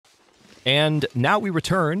And now we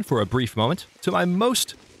return for a brief moment to my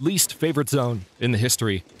most least favorite zone in the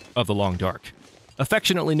history of the Long Dark,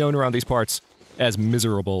 affectionately known around these parts as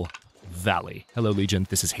Miserable Valley. Hello, Legion.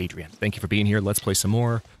 This is Hadrian. Thank you for being here. Let's play some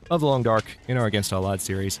more of the Long Dark in our Against All Odds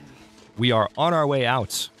series. We are on our way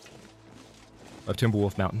out of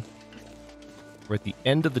Timberwolf Mountain. We're at the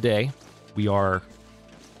end of the day. We are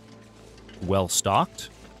well stocked.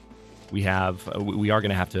 We are going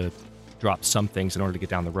to have to drop some things in order to get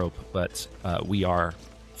down the rope, but we are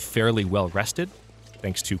fairly well rested,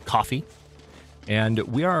 thanks to coffee. And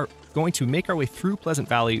we are going to make our way through Pleasant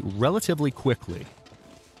Valley relatively quickly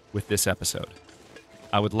with this episode.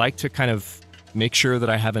 I would like to kind of make sure that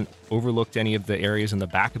I haven't overlooked any of the areas in the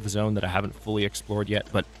back of the zone that I haven't fully explored yet,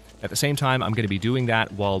 but at the same time, I'm going to be doing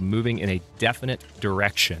that while moving in a definite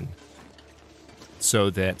direction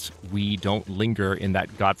so that we don't linger in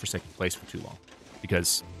that godforsaken place for too long,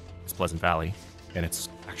 because it's Pleasant Valley, and it's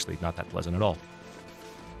actually not that pleasant at all.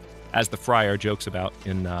 As the friar jokes about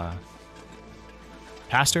in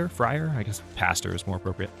Friar? I guess pastor is more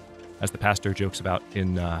appropriate. As the pastor jokes about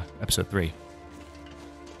in episode 3.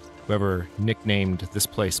 Whoever nicknamed this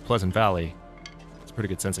place Pleasant Valley, it's a pretty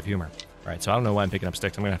good sense of humor. All right, so I don't know why I'm picking up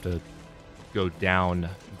sticks. I'm going to have to go down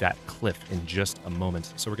that cliff in just a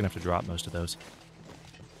moment, so we're going to have to drop most of those.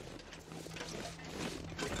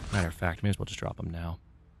 Matter of fact, may as well just drop them now.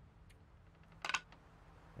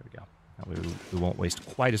 There we go. Now we won't waste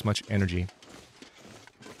quite as much energy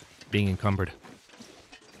being encumbered.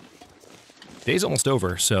 Day's almost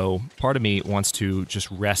over, so part of me wants to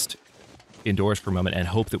just rest indoors for a moment and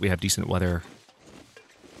hope that we have decent weather.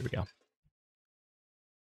 Here we go.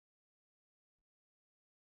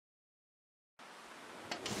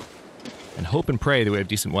 And hope and pray that we have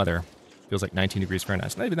decent weather. Feels like 19 degrees Fahrenheit.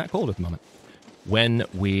 It's not even that cold at the moment. When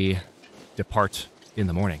we depart in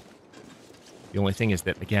the morning. The only thing is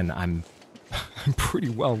that, again, I'm pretty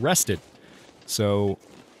well rested. So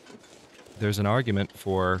there's an argument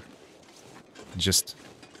for just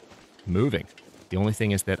moving. The only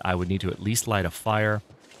thing is that I would need to at least light a fire,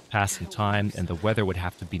 pass some time, and the weather would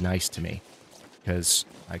have to be nice to me, because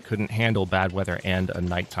I couldn't handle bad weather and a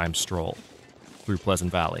nighttime stroll through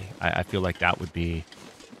Pleasant Valley. I feel like that would be,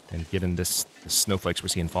 and given the snowflakes we're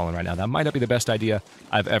seeing falling right now, that might not be the best idea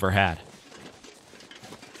I've ever had.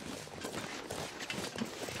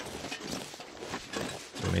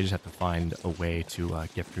 So we may just have to find a way to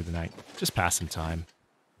get through the night. Just pass some time.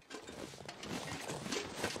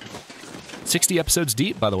 60 episodes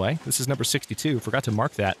deep, by the way. This is number 62. Forgot to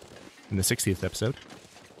mark that in the 60th episode.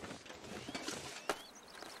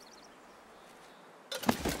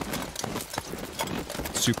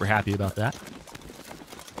 Super happy about that.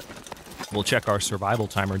 We'll check our survival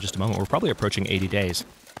timer in just a moment. We're probably approaching 80 days.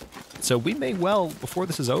 So we may well, before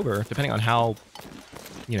this is over, depending on how,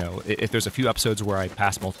 if there's a few episodes where I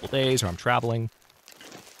pass multiple days or I'm traveling,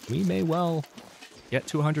 we may well get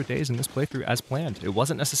to 100 days in this playthrough as planned. It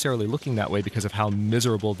wasn't necessarily looking that way because of how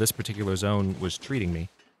miserable this particular zone was treating me,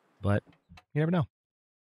 but you never know.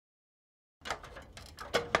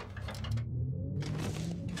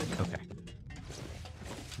 Okay.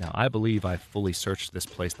 Now, I believe I fully searched this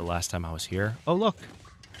place the last time I was here. Oh, look!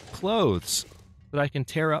 Clothes that I can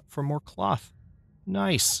tear up for more cloth.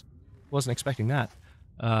 Nice! Wasn't expecting that.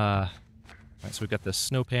 All right, so we've got the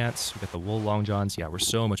snow pants, we've got the wool long johns. Yeah, we're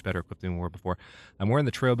so much better equipped than we were before. I'm wearing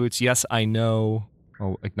the trail boots. Yes, I know,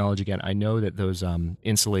 I'll acknowledge again, I know that those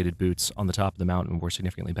insulated boots on the top of the mountain were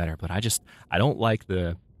significantly better, but I don't like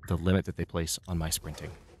the limit that they place on my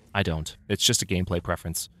sprinting. I don't. It's just a gameplay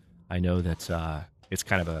preference. I know that it's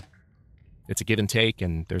kind of it's a give and take,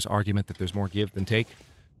 and there's argument that there's more give than take,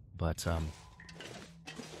 but,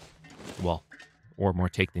 or more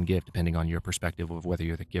take than give, depending on your perspective of whether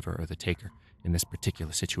you're the giver or the taker in this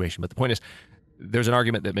particular situation. But the point is, there's an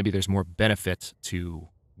argument that maybe there's more benefit to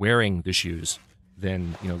wearing the shoes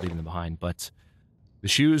than, leaving them behind. But the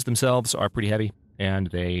shoes themselves are pretty heavy, and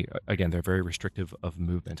they're very restrictive of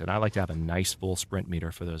movement. And I like to have a nice full sprint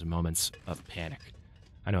meter for those moments of panic.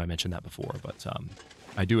 I know I mentioned that before, but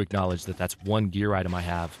I do acknowledge that that's one gear item I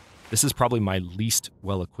have. This is probably my least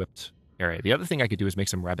well-equipped area. The other thing I could do is make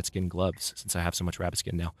some rabbit skin gloves, since I have so much rabbit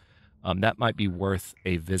skin now. That might be worth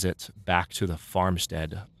a visit back to the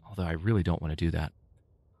farmstead, although I really don't want to do that,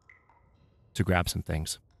 to grab some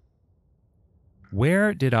things.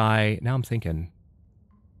 Where did now I'm thinking,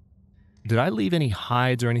 did I leave any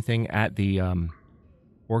hides or anything at the,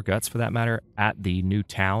 or guts for that matter, at the new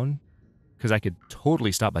town? Because I could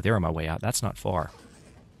totally stop by there on my way out. That's not far.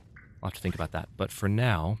 I'll have to think about that. But for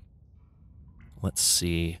now, let's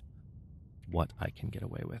see what I can get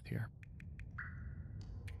away with here.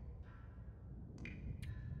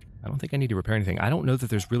 I don't think I need to repair anything. I don't know that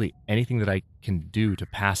there's really anything that I can do to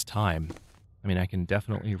pass time. I mean, I can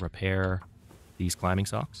definitely repair these climbing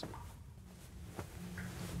socks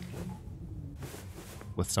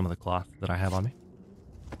with some of the cloth that I have on me.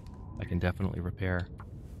 I can definitely repair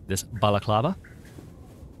this balaclava.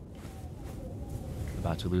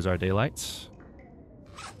 About to lose our daylights.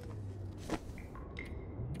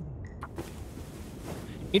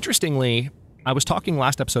 Interestingly, I was talking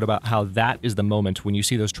last episode about how that is the moment when you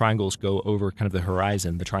see those triangles go over kind of the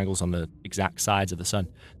horizon, the triangles on the exact sides of the sun,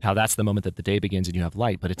 how that's the moment that the day begins and you have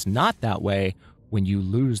light, but it's not that way when you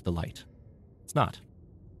lose the light. It's not.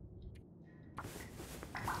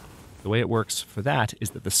 The way it works for that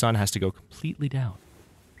is that the sun has to go completely down.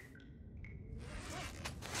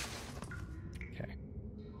 Okay.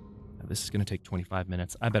 Now this is going to take 25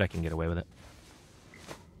 minutes. I bet I can get away with it.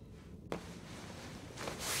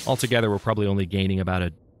 Altogether, we're probably only gaining about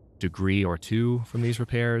a degree or two from these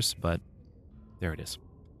repairs, but there it is.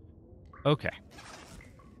 Okay.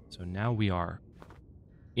 So now we are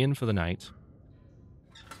in for the night.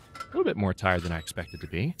 A little bit more tired than I expected to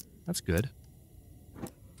be. That's good. All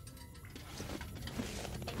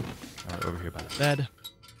right, over here by the bed.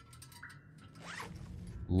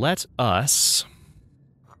 Let us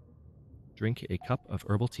drink a cup of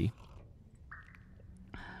herbal tea.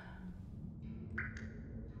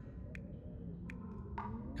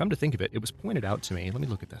 Come to think of it, it was pointed out to me. Let me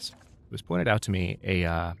look at this. It was pointed out to me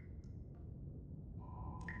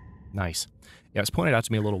nice. Yeah, it was pointed out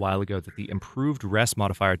to me a little while ago that the improved rest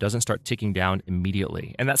modifier doesn't start ticking down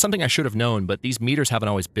immediately. And that's something I should have known, but these meters haven't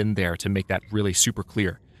always been there to make that really super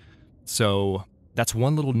clear. So that's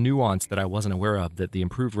one little nuance that I wasn't aware of, that the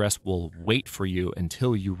improved rest will wait for you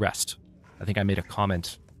until you rest. I think I made a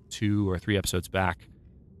comment 2 or 3 episodes back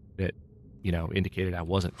that, you know, indicated I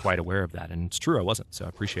wasn't quite aware of that. And it's true, I wasn't. So I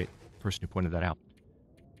appreciate the person who pointed that out.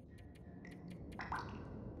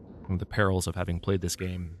 One of the perils of having played this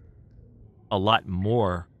game a lot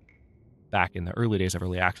more back in the early days of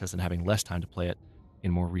early access and having less time to play it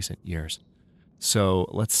in more recent years. So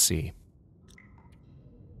let's see.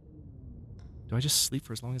 Do I just sleep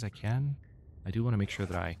for as long as I can? I do want to make sure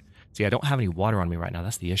that I don't have any water on me right now.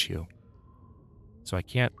 That's the issue. So I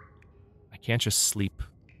can't just sleep.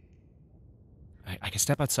 I can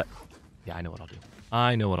step outside. Yeah, I know what I'll do.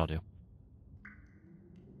 I know what I'll do.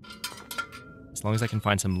 As long as I can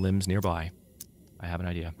find some limbs nearby, I have an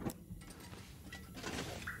idea.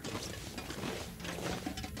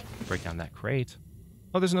 Break down that crate.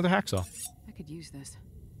 Oh, there's another hacksaw. I could use this.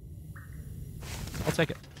 I'll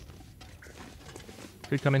take it.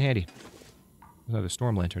 Could come in handy. Another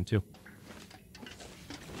storm lantern, too.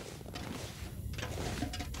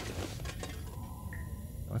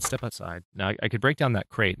 Let's step outside. Now, I could break down that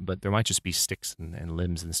crate, but there might just be sticks and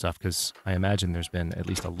limbs and stuff, because I imagine there's been at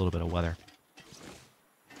least a little bit of weather.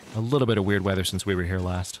 A little bit of weird weather since we were here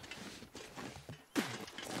last. It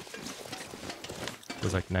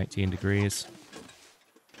was like 19 degrees.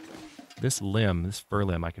 This fur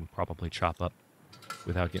limb, I can probably chop up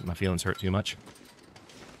without getting my feelings hurt too much.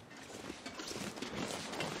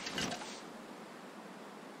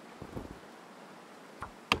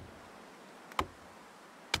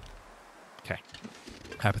 Okay.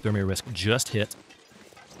 Hypothermia risk just hit.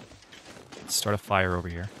 Let's start a fire over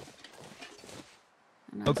here.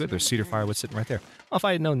 Oh good, there's cedar firewood sitting right there. Well, if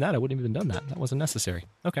I had known that, I wouldn't have even done that. That wasn't necessary.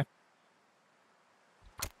 Okay.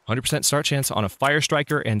 100% start chance on a fire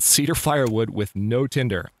striker and cedar firewood with no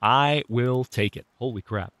tinder. I will take it. Holy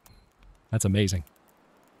crap. That's amazing.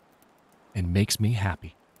 And makes me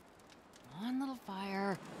happy. Come on, little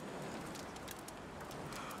fire.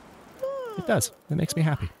 It does. It makes me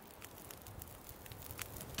happy.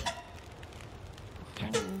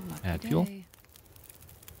 Okay. Add fuel.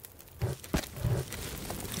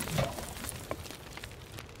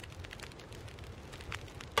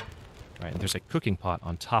 Right, and there's a cooking pot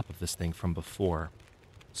on top of this thing from before.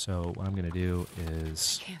 So what I'm going to do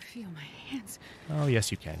is... I can't feel my hands. Oh,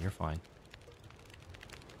 yes, you can. You're fine.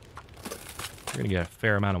 We're going to get a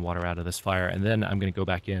fair amount of water out of this fire, and then I'm going to go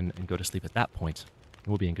back in and go to sleep at that point. And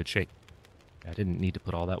we'll be in good shape. I didn't need to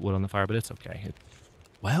put all that wood on the fire, but it's okay.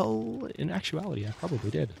 Well, in actuality, I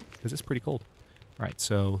probably did, because it's pretty cold. All right,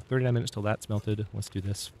 so 39 minutes till that's melted. Let's do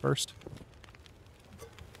this first.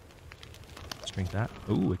 Let's drink that.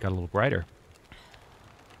 Ooh, it got a little brighter.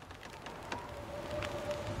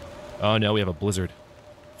 Oh no, we have a blizzard.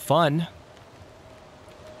 Fun.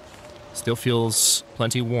 Still feels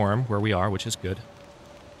plenty warm where we are, which is good.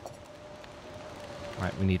 All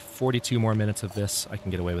right, we need 42 more minutes of this. I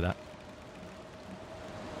can get away with that.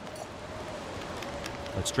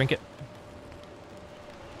 Let's drink it.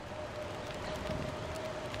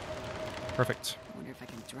 Perfect. I wonder if I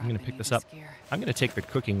can drop I'm going to any pick of this this up. gear. I'm going to take the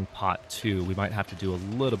cooking pot, too. We might have to do a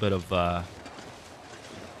little bit of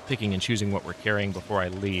picking and choosing what we're carrying before I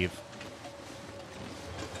leave.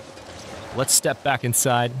 Let's step back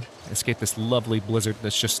inside, escape this lovely blizzard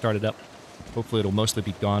that's just started up. Hopefully it'll mostly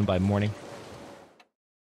be gone by morning.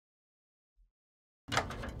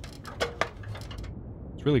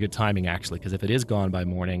 It's really good timing, actually, because if it is gone by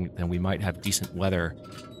morning, then we might have decent weather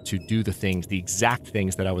to do the things, the exact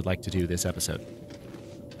things that I would like to do this episode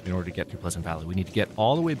in order to get through Pleasant Valley. We need to get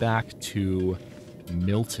all the way back to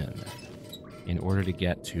Milton in order to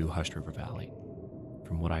get to Hushed River Valley,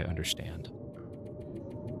 from what I understand.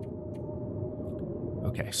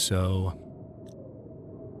 Okay, so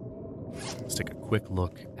let's take a quick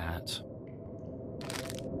look at...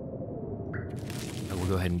 We'll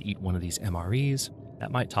go ahead and eat one of these MREs.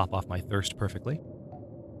 That might top off my thirst perfectly.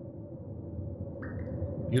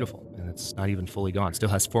 Beautiful, and it's not even fully gone. Still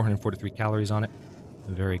has 443 calories on it.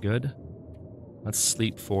 Very good. Let's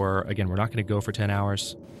sleep for, again, we're not going to go for 10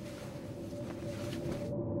 hours.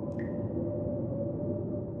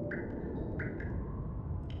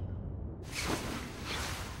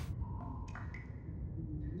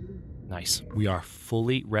 Nice. We are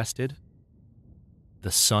fully rested.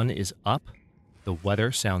 The sun is up. The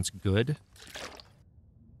weather sounds good.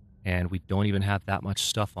 And we don't even have that much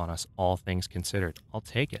stuff on us, all things considered. I'll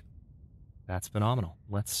take it. That's phenomenal.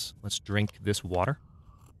 Let's drink this water.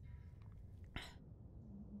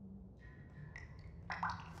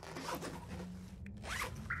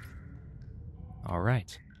 All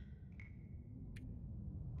right.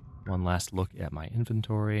 One last look at my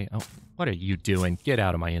inventory. Oh, what are you doing? Get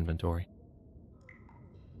out of my inventory.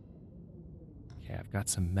 Okay, I've got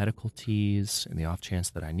some medical teas in the off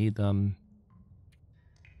chance that I need them.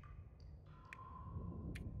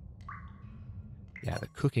 Yeah, the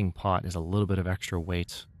cooking pot is a little bit of extra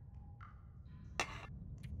weight.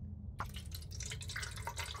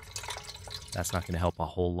 That's not going to help a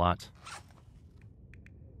whole lot.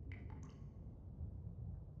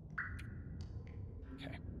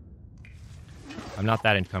 Okay. I'm not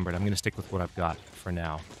that encumbered. I'm going to stick with what I've got for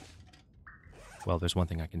now. Well, there's one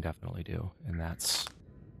thing I can definitely do, and that's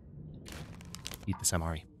eat this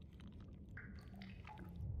MRE.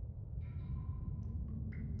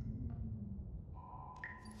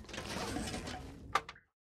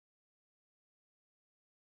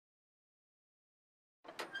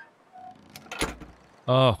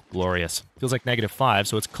 Oh, glorious. Feels like -5,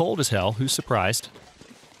 so it's cold as hell. Who's surprised?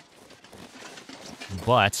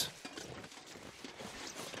 But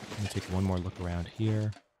let me take one more look around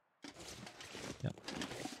here. Yep.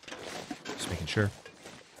 Just making sure.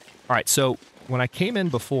 All right, so when I came in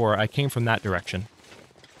before, I came from that direction.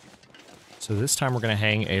 So this time we're going to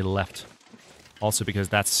hang a left. Also because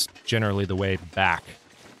that's generally the way back.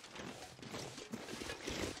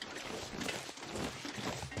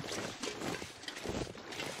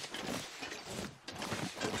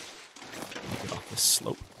 Get off this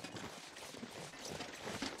slope.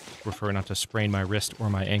 Prefer not to sprain my wrist or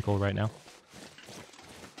my ankle right now.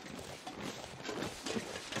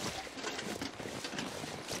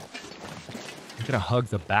 I'm going to hug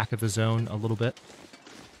the back of the zone a little bit.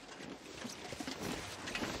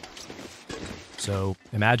 So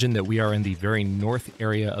imagine that we are in the very north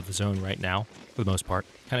area of the zone right now, for the most part,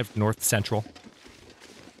 kind of north central.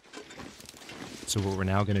 So what we're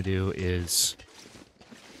now going to do is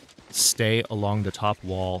stay along the top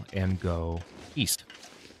wall and go east.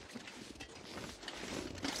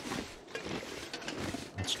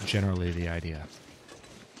 That's generally the idea.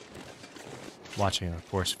 Watching, of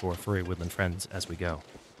course, for furry woodland friends as we go.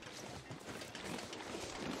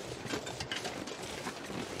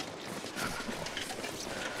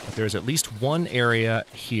 But there's at least one area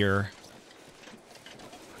here.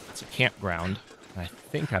 It's a campground. I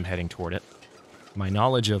think I'm heading toward it. My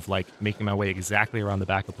knowledge of, like, making my way exactly around the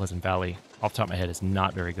back of Pleasant Valley off the top of my head is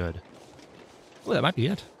not very good. Oh, that might be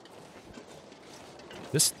it.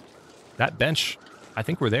 That bench, I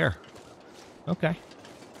think we're there. Okay.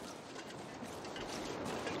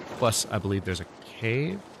 Plus, I believe there's a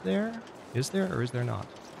cave there. Is there or is there not?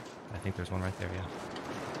 I think there's one right there, yeah.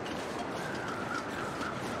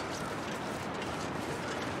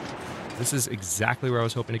 This is exactly where I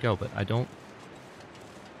was hoping to go, but I don't...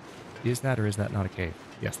 Is that or is that not a cave?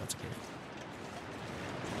 Yes, that's a cave.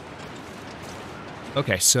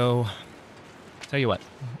 Okay, so... Tell you what.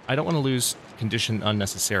 I don't want to lose condition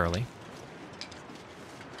unnecessarily.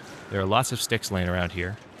 There are lots of sticks laying around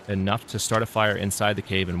here. Enough to start a fire inside the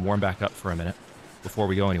cave and warm back up for a minute before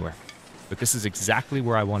we go anywhere. But this is exactly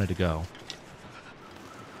where I wanted to go.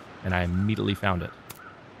 And I immediately found it.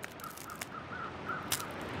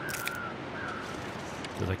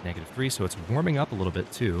 Feels like -3, so it's warming up a little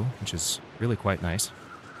bit too, which is really quite nice.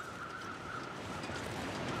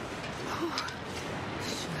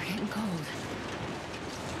 Sure getting cold.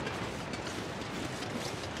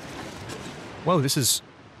 Whoa, this is...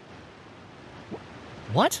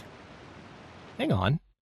 What? Hang on.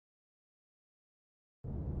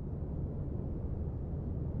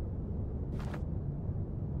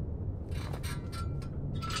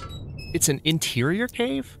 It's an interior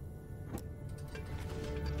cave?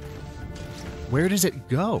 Where does it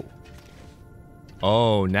go?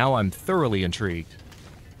 Oh, now I'm thoroughly intrigued.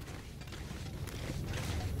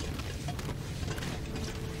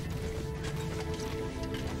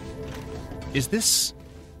 Is this...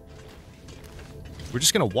 We're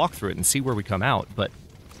just going to walk through it and see where we come out, but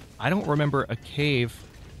I don't remember a cave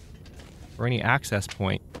or any access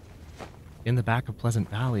point in the back of Pleasant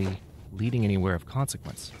Valley leading anywhere of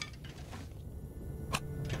consequence.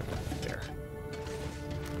 There.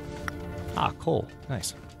 Ah, coal.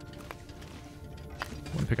 Nice.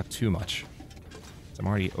 Don't want to pick up too much. I'm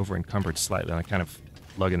already over-encumbered slightly, and I kind of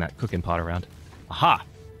lugging that cooking pot around. Aha!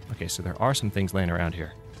 Okay, so there are some things laying around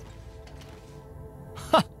here.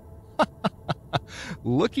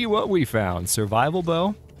 Looky what we found. Survival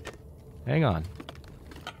bow. Hang on.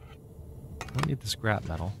 Don't need the scrap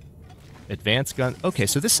metal. Advanced gun. Okay,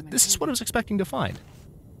 so this is what I was expecting to find.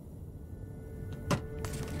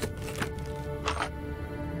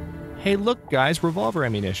 Hey, look, guys, revolver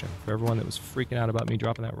ammunition. For everyone that was freaking out about me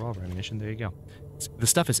dropping that revolver ammunition, there you go. The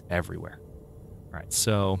stuff is everywhere. All right,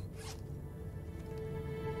 so...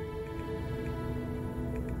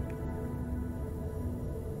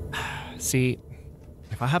 See,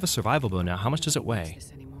 if I have a survival bow now, how much does it weigh?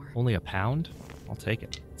 Only a pound? I'll take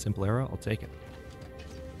it. Simple arrow, I'll take it.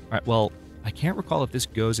 All right, well, I can't recall if this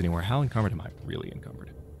goes anywhere. How encumbered am I? Really encumbered.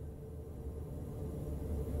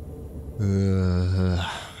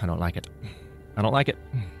 I don't like it. I don't like it.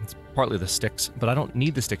 It's partly the sticks, but I don't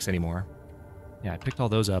need the sticks anymore. Yeah, I picked all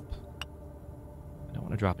those up. I don't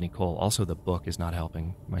want to drop any coal. Also, the book is not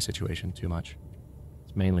helping my situation too much.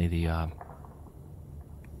 It's mainly the,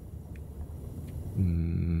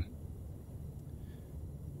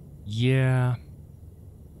 yeah.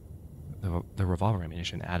 The revolver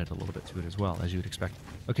ammunition added a little bit to it as well, as you would expect.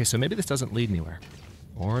 Okay, so maybe this doesn't lead anywhere.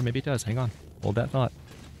 Or maybe it does. Hang on. Hold that thought.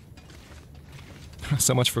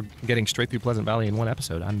 So much for getting straight through Pleasant Valley in one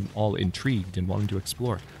episode. I'm all intrigued and wanting to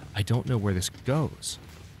explore. I don't know where this goes.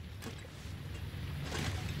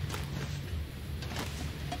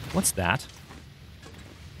 What's that?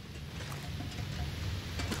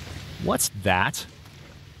 What's that?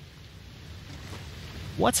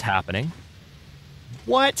 What's happening?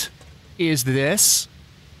 What is this?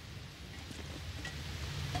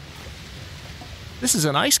 This is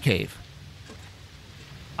an ice cave.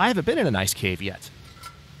 I haven't been in an ice cave yet.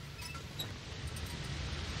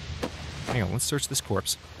 Hang on, let's search this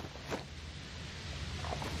corpse.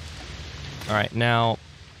 Alright, now...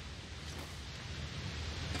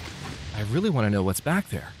 I really want to know what's back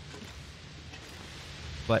there.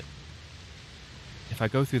 But... if I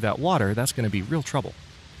go through that water, that's going to be real trouble.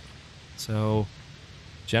 So...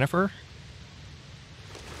 Jennifer?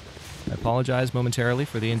 I apologize momentarily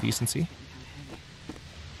for the indecency.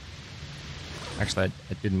 Actually,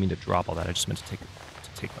 I didn't mean to drop all that. I just meant to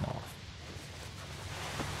take them off.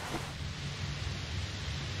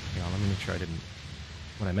 Hang on, let me make sure I didn't...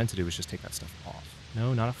 What I meant to do was just take that stuff off.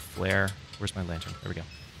 No, not a flare. Where's my lantern? There we go.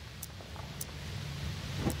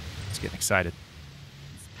 It's getting excited.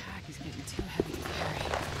 This pack is getting too heavy to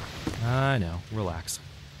carry. I know. Relax.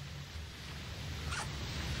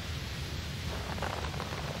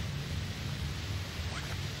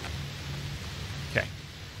 Okay.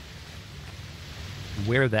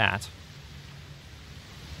 Wear that.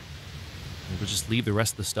 And we'll just leave the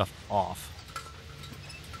rest of the stuff off.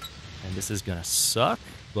 And this is gonna suck,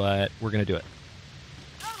 but we're gonna do it.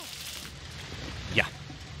 Yeah.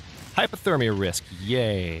 Hypothermia risk.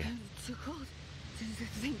 Yay. Too cold to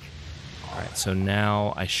think. Alright, so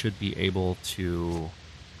now I should be able to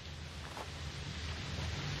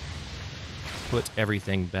put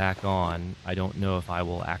everything back on. I don't know if I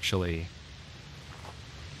will actually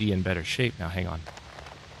be in better shape now. Hang on.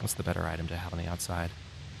 What's the better item to have on the outside?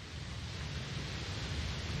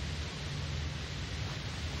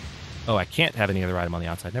 Oh, I can't have any other item on the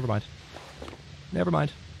outside. Never mind. Never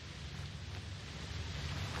mind.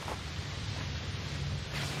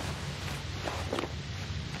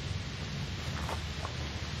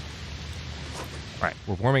 Alright,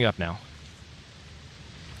 we're warming up now.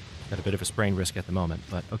 Got a bit of a sprain risk at the moment,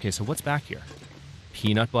 but okay, so what's back here?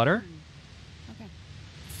 Peanut butter. Okay.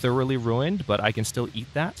 Thoroughly ruined, but I can still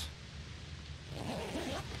eat that.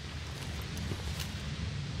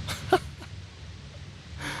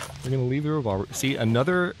 We're going to leave the revolver. See,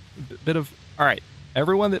 another bit of... All right.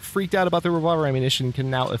 Everyone that freaked out about the revolver ammunition can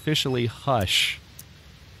now officially hush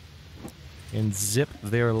and zip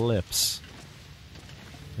their lips.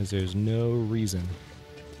 Because there's no reason.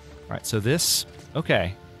 All right, so this...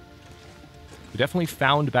 Okay. We definitely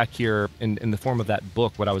found back here in the form of that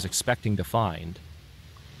book what I was expecting to find.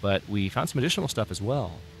 But we found some additional stuff as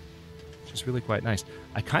well, which is really quite nice.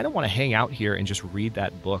 I kind of want to hang out here and just read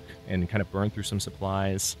that book and kind of burn through some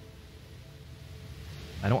supplies.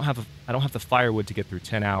 I don't have the firewood to get through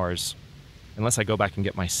 10 hours unless I go back and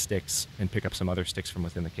get my sticks and pick up some other sticks from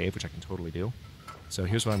within the cave, which I can totally do. So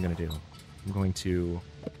here's what I'm going to do. I'm going to,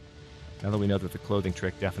 now that we know that the clothing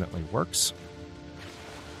trick definitely works,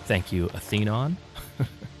 thank you, Athenon. Yeah,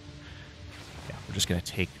 we're just going to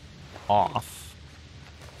take off.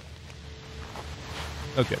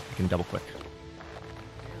 Oh, good. I can double click.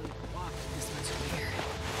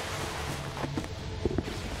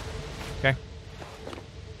 Okay.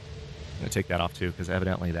 I'm going to take that off too, because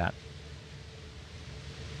evidently that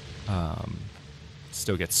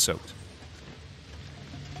still gets soaked.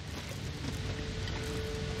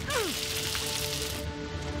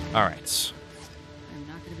 All right. I'm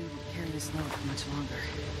not going to be able to carry this load for much longer.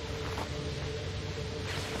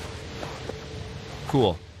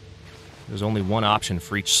 Cool. There's only one option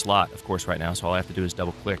for each slot, of course, right now, so all I have to do is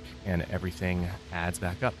double-click, and everything adds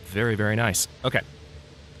back up. Very, very nice. Okay.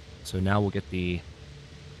 So now we'll get the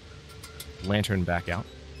lantern back out.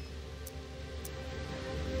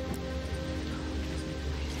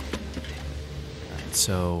 All right,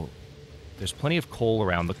 so there's plenty of coal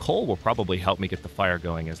around. The coal will probably help me get the fire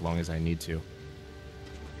going as long as I need to.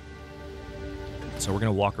 So we're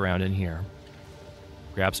going to walk around in here,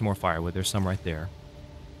 grab some more firewood. There's some right there.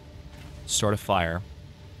 Start a fire.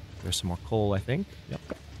 There's some more coal, I think. Yep.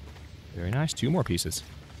 Very nice. 2 more pieces.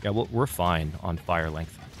 Yeah, we're fine on fire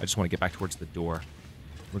length. I just want to get back towards the door.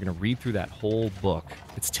 We're going to read through that whole book.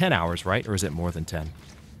 It's 10 hours, right? Or is it more than 10?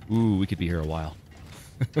 Ooh, we could be here a while.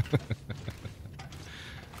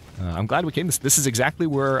 I'm glad we came. This is exactly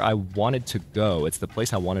where I wanted to go. It's the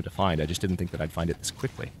place I wanted to find. I just didn't think that I'd find it this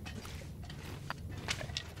quickly. Okay.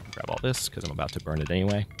 Grab all this, because I'm about to burn it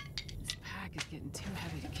anyway. This pack is getting too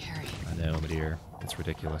heavy to carry. I know, my dear. It's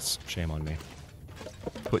ridiculous. Shame on me.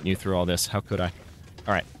 Putting you through all this. How could I?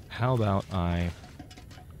 All right. How about I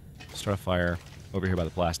start a fire over here by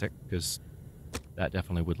the plastic, because that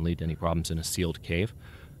definitely wouldn't lead to any problems in a sealed cave.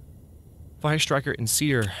 Fire striker and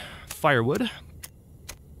cedar firewood.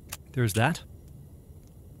 There's that.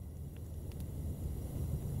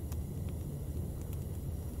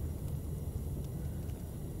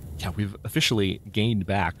 Yeah, we've officially gained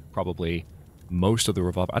back probably most of the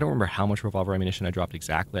revolver. I don't remember how much revolver ammunition I dropped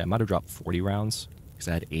exactly. I might have dropped 40 rounds, because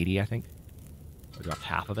I had 80, I think. I dropped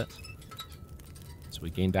half of it. So we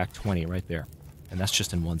gained back 20 right there. And that's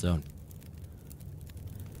just in one zone.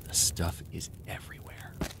 The stuff is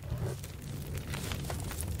everywhere.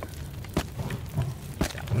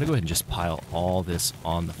 Yeah, I'm going to go ahead and just pile all this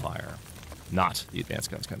on the fire. Not the advanced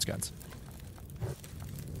guns.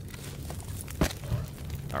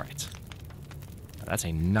 All right. Now that's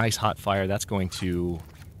a nice hot fire. That's going to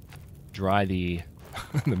dry the,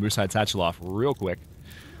 the moosehide satchel off real quick.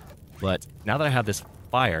 But now that I have this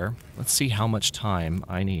fire, let's see how much time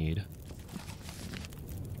I need.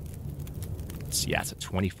 Yeah, it's a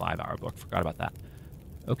 25-hour book. Forgot about that.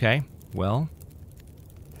 Okay, well,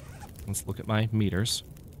 let's look at my meters.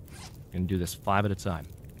 I'm going to do this 5 at a time.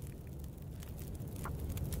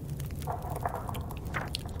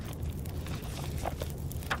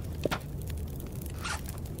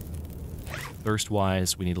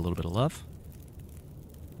 Thirst-wise, we need a little bit of love.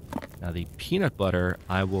 Now, the peanut butter,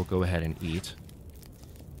 I will go ahead and eat.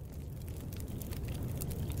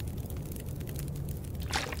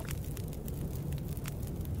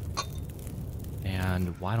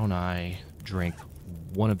 And why don't I drink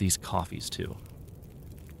one of these coffees, too?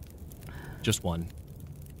 Just one.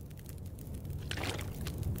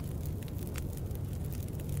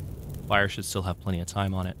 Fire should still have plenty of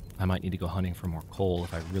time on it. I might need to go hunting for more coal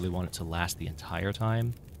if I really want it to last the entire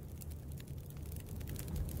time.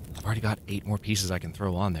 I've already got 8 more pieces I can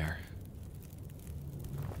throw on there.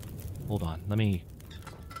 Hold on, let me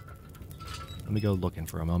go looking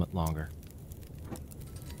for a moment longer.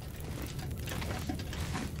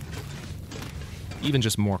 Even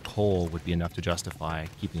just more coal would be enough to justify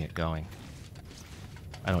keeping it going.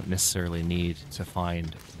 I don't necessarily need to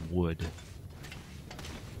find wood.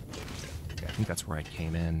 Okay, I think that's where I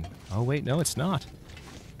came in. Oh wait, no, it's not.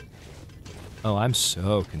 Oh, I'm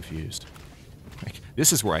so confused. Like,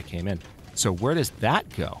 this is where I came in. So where does that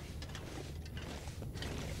go?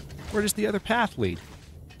 Where does the other path lead?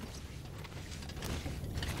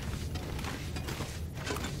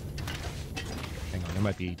 There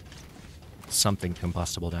might be something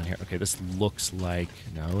combustible down here. Okay, this looks like...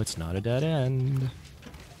 No, it's not a dead end.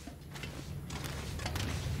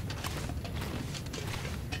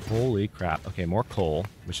 Holy crap. Okay, more coal,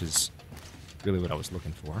 which is really what I was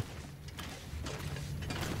looking for.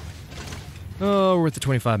 Oh, we're at the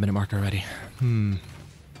 25-minute mark already.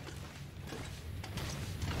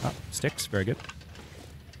 Oh, sticks. Very good.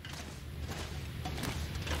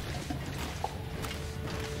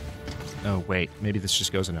 Oh, wait. Maybe this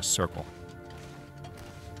just goes in a circle.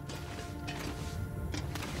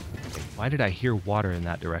 Okay, why did I hear water in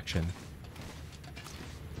that direction?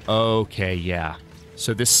 Okay, yeah.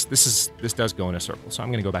 So this does go in a circle. So I'm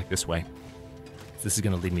going to go back this way. This is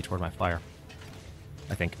going to lead me toward my fire.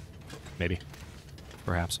 I think. Maybe.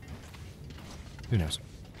 Perhaps. Who knows?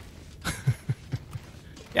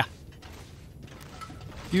 Yeah.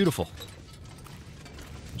 Beautiful.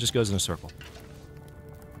 It just goes in a circle.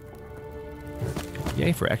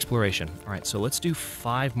 Yay for exploration. All right, so let's do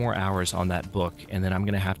 5 more hours on that book, and then I'm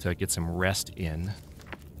going to have to get some rest in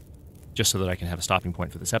just so that I can have a stopping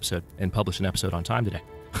point for this episode and publish an episode on time today.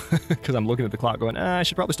 Because I'm looking at the clock going, I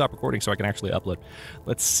should probably stop recording so I can actually upload.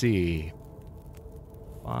 Let's see.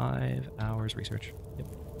 5 hours research. Yep.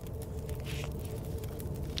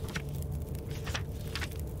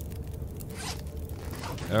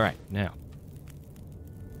 All right, now.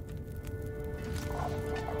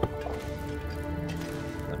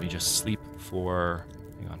 Let me just sleep for,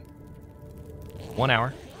 hang on, 1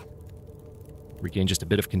 hour. Regain just a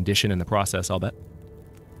bit of condition in the process, I'll bet.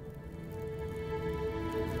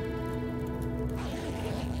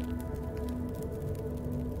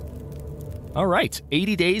 All right,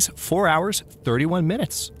 80 days, 4 hours, 31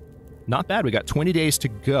 minutes. Not bad. We got 20 days to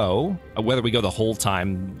go. Whether we go the whole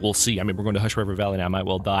time, we'll see. I mean, we're going to Hush River Valley now. I might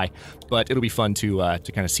well die. But it'll be fun to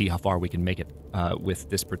kind of see how far we can make it with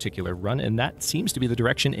this particular run. And that seems to be the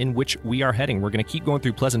direction in which we are heading. We're going to keep going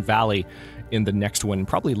through Pleasant Valley in the next one.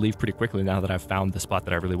 Probably leave pretty quickly now that I've found the spot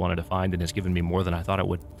that I really wanted to find and has given me more than I thought it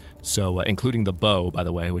would. So, including the bow, by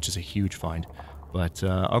the way, which is a huge find. But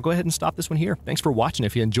I'll go ahead and stop this one here. Thanks for watching.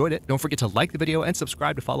 If you enjoyed it, don't forget to like the video and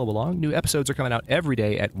subscribe to follow along. New episodes are coming out every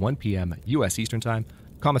day at 1 p.m. U.S. Eastern Time.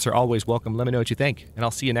 Comments are always welcome. Let me know what you think, and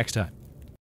I'll see you next time.